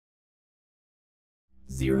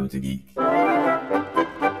Zero to Geek.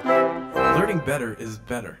 Learning better is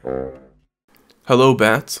better. Hello,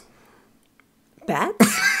 bats.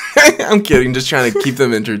 Bats? I'm kidding, just trying to keep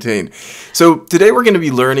them entertained. So today we're going to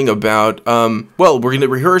be learning about, we're going to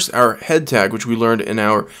rehearse our head tag, which we learned in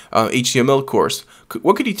our HTML course.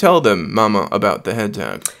 What could you tell them, Mama, about the head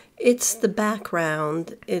tag? It's the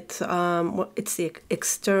background. It's the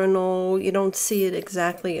external. You don't see it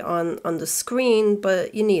exactly on the screen,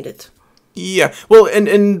 but you need it. Yeah, well,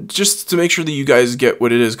 and just to make sure that you guys get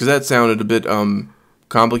what it is, because that sounded a bit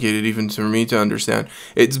complicated even for me to understand.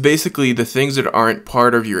 It's basically the things that aren't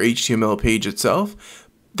part of your HTML page itself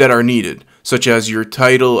that are needed, such as your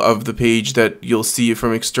title of the page that you'll see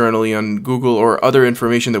from externally on Google, or other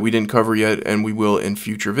information that we didn't cover yet and we will in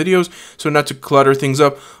future videos. So not to clutter things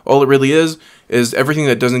up, all it really is everything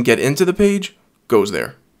that doesn't get into the page goes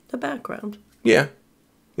there. The background. Yeah,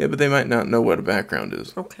 but they might not know what a background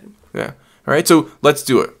is. Okay. Yeah. All right, so let's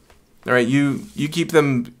do it. All right, you keep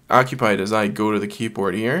them occupied as I go to the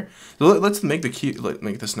keyboard here. So let's make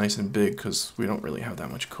make this nice and big, because we don't really have that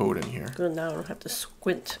much code in here. Good, now I don't have to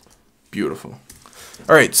squint. Beautiful.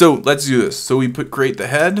 All right, so let's do this. So we create the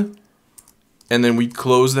head, and then we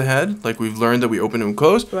close the head, like we've learned that we open and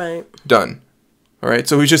close. Right. Done. All right,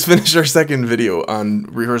 so we just finished our second video on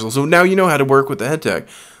rehearsal. So now you know how to work with the head tag.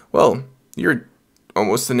 Well, you're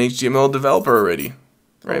almost an HTML developer already.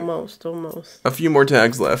 Right? Almost. A few more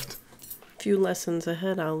tags left. A few lessons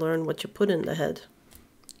ahead, I'll learn what you put in the head.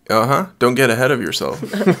 Don't get ahead of yourself.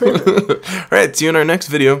 All right, see you in our next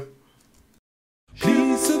video.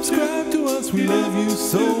 Please subscribe to us, we love you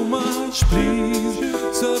so much.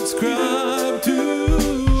 Please subscribe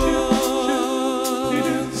to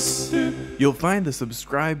us. You'll find the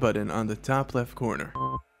subscribe button on the top left corner.